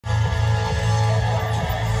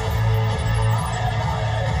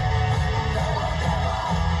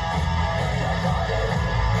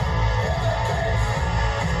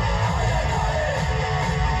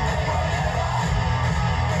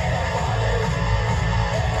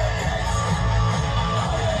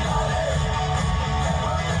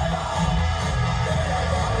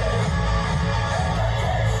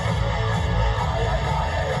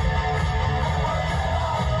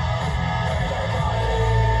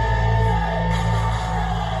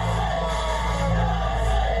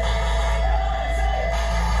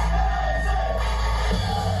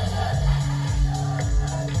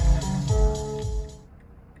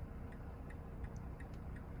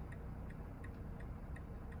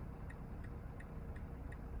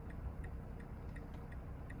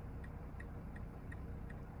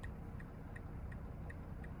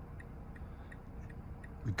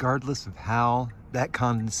regardless of how that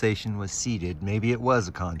condensation was seeded, maybe it was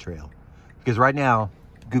a contrail. Because right now,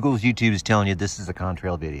 Google's YouTube is telling you this is a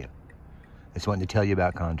contrail video. It's wanting to tell you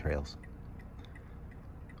about contrails.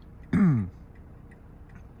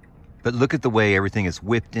 But look at the way everything is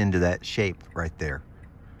whipped into that shape right there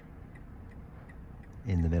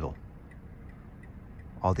in the middle.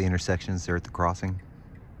 All the intersections there at the crossing.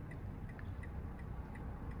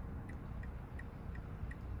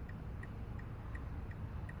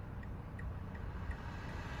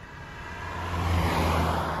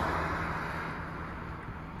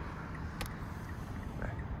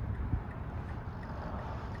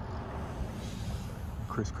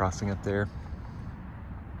 Crisscrossing up there.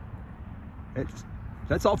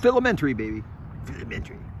 That's all filamentary, baby.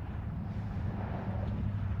 Filamentary.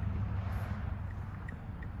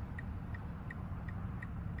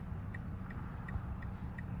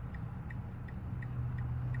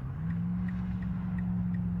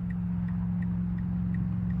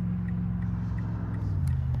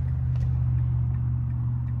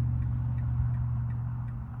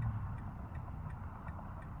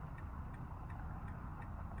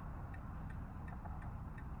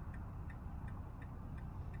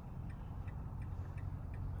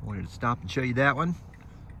 Wanted to stop and show you that one.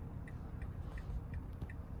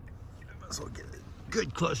 Might as well get a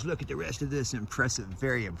good close look at the rest of this impressive,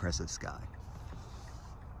 very impressive sky.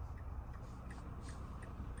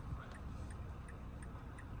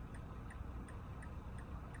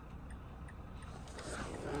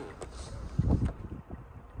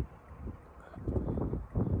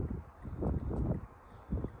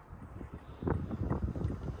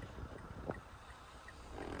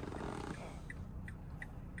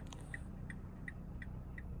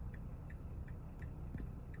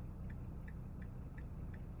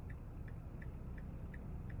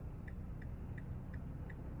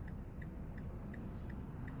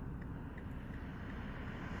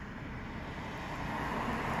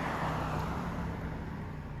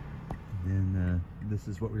 And this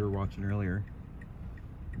is what we were watching earlier.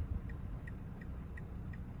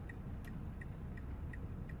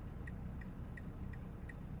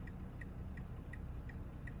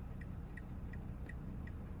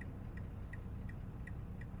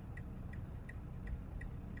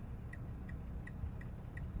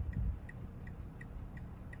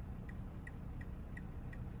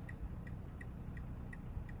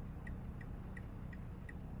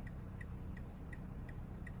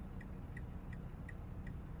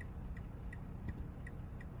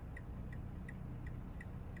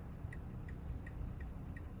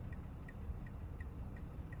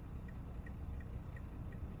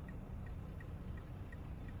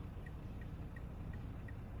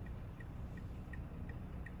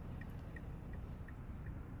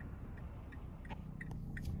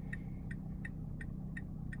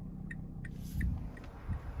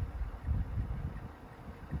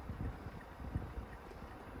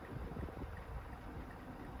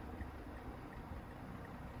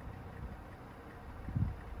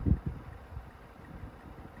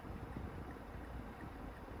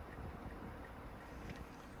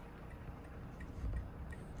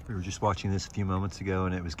 We were just watching this a few moments ago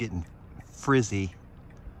and it was getting frizzy.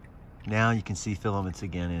 Now you can see filaments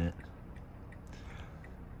again in it.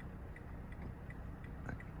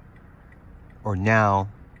 Or now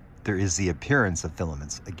there is the appearance of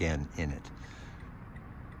filaments again in it.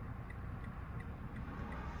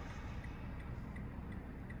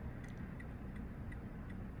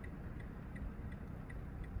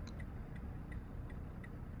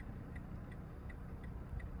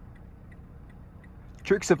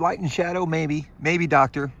 Tricks of light and shadow, maybe,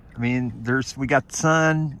 doctor. I mean, we got the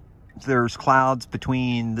sun, there's clouds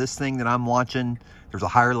between this thing that I'm watching. There's a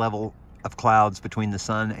higher level of clouds between the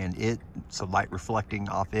sun and it, so light reflecting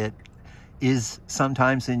off it is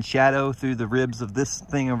sometimes in shadow through the ribs of this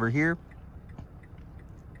thing over here.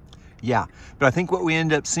 Yeah, but I think what we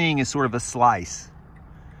end up seeing is sort of a slice.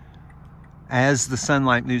 As the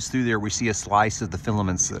sunlight moves through there, we see a slice of the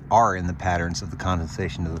filaments that are in the patterns of the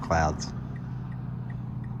condensation of the clouds.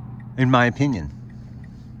 In my opinion.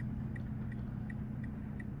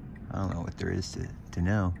 I don't know what there is to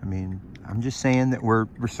know. I mean, I'm just saying that we're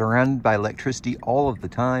surrounded by electricity all of the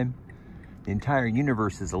time. The entire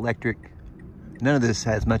universe is electric. None of this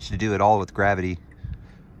has much to do at all with gravity.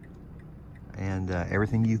 And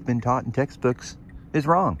everything you've been taught in textbooks is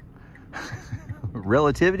wrong.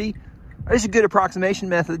 Relativity is a good approximation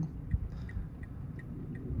method.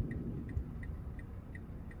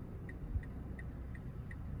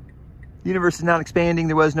 The universe is not expanding.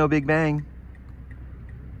 There was no Big Bang.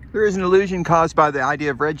 There is an illusion caused by the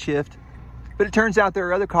idea of redshift. But it turns out there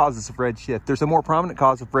are other causes of redshift. There's a more prominent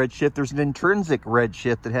cause of redshift. There's an intrinsic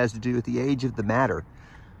redshift that has to do with the age of the matter.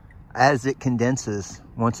 As it condenses,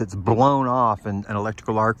 once it's blown off in an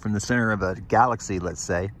electrical arc from the center of a galaxy, let's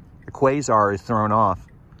say, a quasar is thrown off.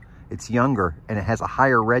 It's younger and it has a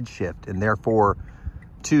higher redshift, and therefore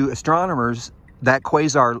to astronomers that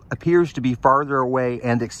quasar appears to be farther away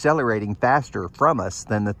and accelerating faster from us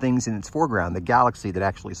than the things in its foreground, the galaxy that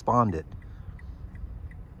actually spawned it.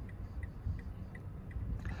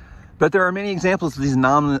 But there are many examples of these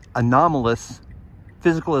anomalous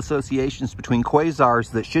physical associations between quasars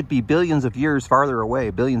that should be billions of years farther away,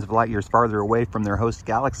 billions of light years farther away from their host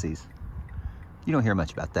galaxies. You don't hear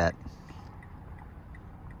much about that.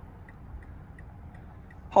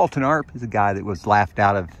 Halton Arp is a guy that was laughed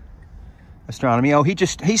out of astronomy. Oh, he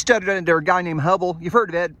studied under a guy named Hubble. You've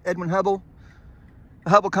heard of Edwin Hubble? The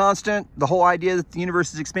Hubble constant, the whole idea that the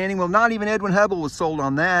universe is expanding. Well, not even Edwin Hubble was sold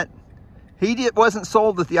on that. He wasn't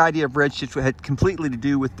sold that the idea of redshift had completely to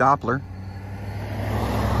do with Doppler.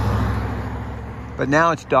 But now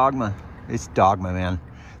it's dogma. It's dogma, man.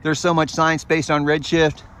 There's so much science based on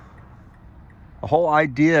redshift. The whole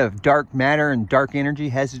idea of dark matter and dark energy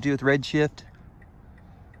has to do with redshift.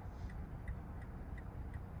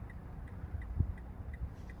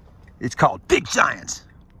 It's called big science.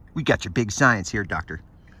 We got your big science here, doctor.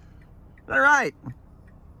 All right.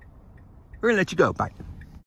 We're gonna let you go. Bye.